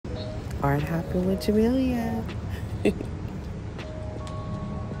Art hopping with Jamila.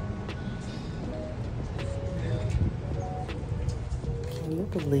 Can you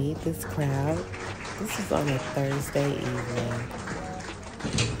believe this crowd? This is on a Thursday evening.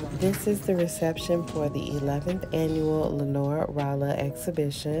 This is the reception for the 11th Annual Lenora Rolla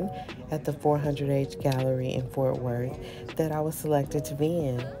Exhibition at the 400H Gallery in Fort Worth that I was selected to be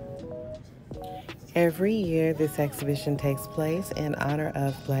in. Every year, this exhibition takes place in honor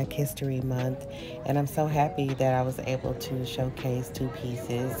of Black History Month, and I'm so happy that I was able to showcase two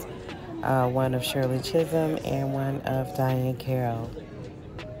pieces, one of Shirley Chisholm and one of Diane Carroll.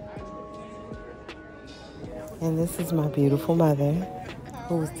 And this is my beautiful mother,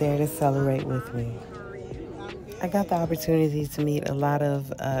 who was there to celebrate with me. I got the opportunity to meet a lot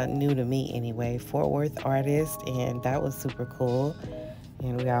of new to me anyway, Fort Worth artists, and that was super cool.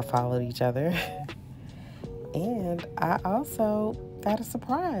 And we all followed each other. And I also got a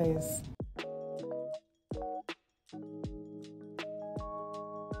surprise.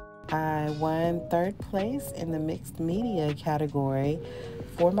 I won third place in the mixed media category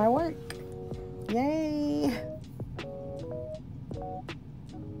for my work. Yay!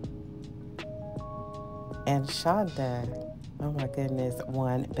 And Shonda, oh my goodness,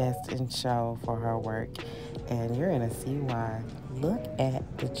 won Best in Show for her work. And you're gonna see why. Look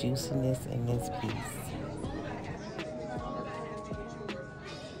at the juiciness in this piece.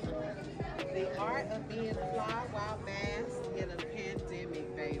 The art of being fly while masked in a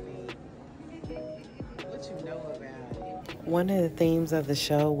pandemic, baby. What you know about it? One of the themes of the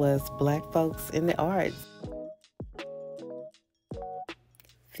show was Black folks in the arts.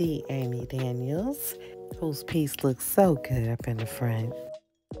 The Amy Daniels, whose piece looks so good up in the front.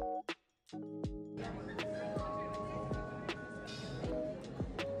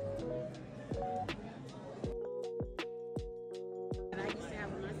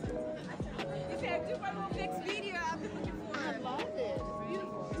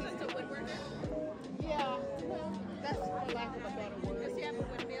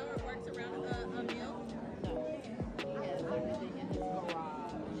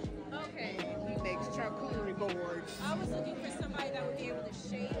 I was looking for somebody that would be able to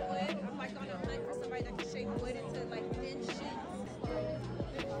shape wood. I'm like on a hunt for somebody that can shape wood into like thin sheets.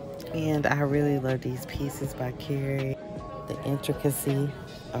 And I really love these pieces by Carrie. The intricacy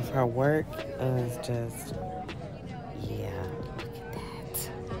of her work is just, yeah, look at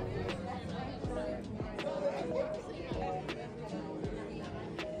that.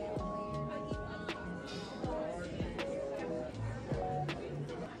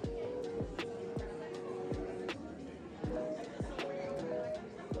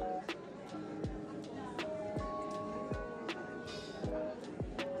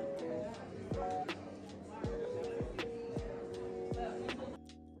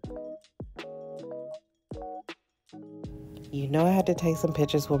 You know I had to take some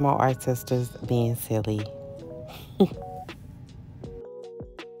pictures with my art sisters being silly.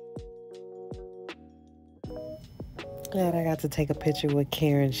 Glad I got to take a picture with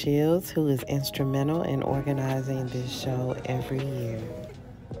Karen Shields, who is instrumental in organizing this show every year.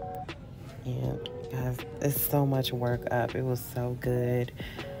 And guys, it's so much work up. It was so good.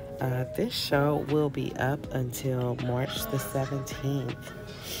 This show will be up until March the 17th.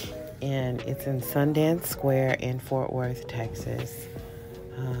 And it's in Sundance Square in Fort Worth, Texas.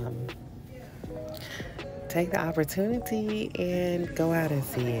 Take the opportunity and go out and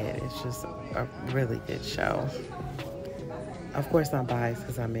see it. It's just a really good show. Of course, I'm biased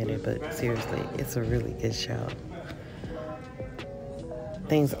because I'm in it, but seriously, it's a really good show.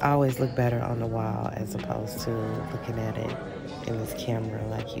 Things always look better on the wall as opposed to looking at it in this camera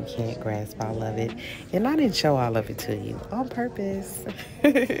like you can't grasp all of it. And I didn't show all of it to you on purpose.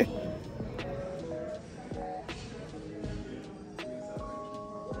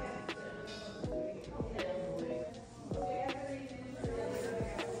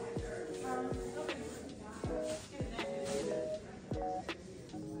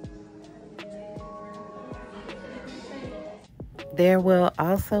 There will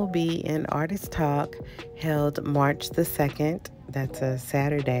also be an artist talk held March the 2nd. That's a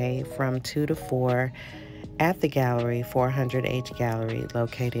Saturday from 2 to 4 at the gallery, 400H Gallery,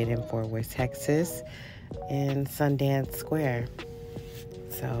 located in Fort Worth, Texas, in Sundance Square.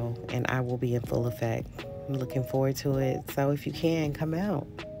 So, and I will be in full effect. I'm looking forward to it. So if you can, come out.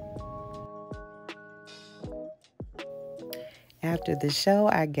 After the show,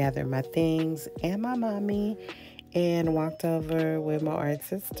 I gathered my things and my mommy and walked over with my art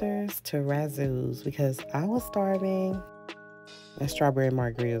sisters to Razoo's because I was starving. That strawberry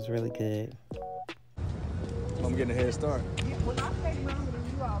margarita was really good. I'm getting a head start. Well, I'll take longer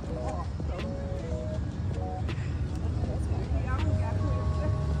than you all.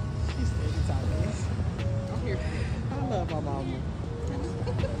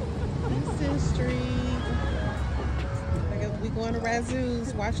 Razoo Street. We going to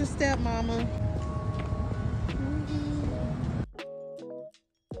Razoo's. Watch your step, mama.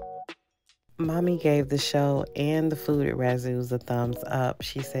 Mommy gave the show and the food at Razoo's a thumbs up.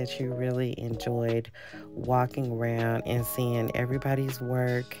 She said she really enjoyed walking around and seeing everybody's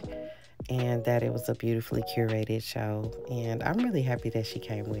work and that it was a beautifully curated show. And I'm really happy that she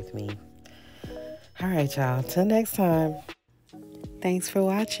came with me. All right, y'all. Till next time. Thanks for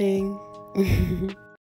watching.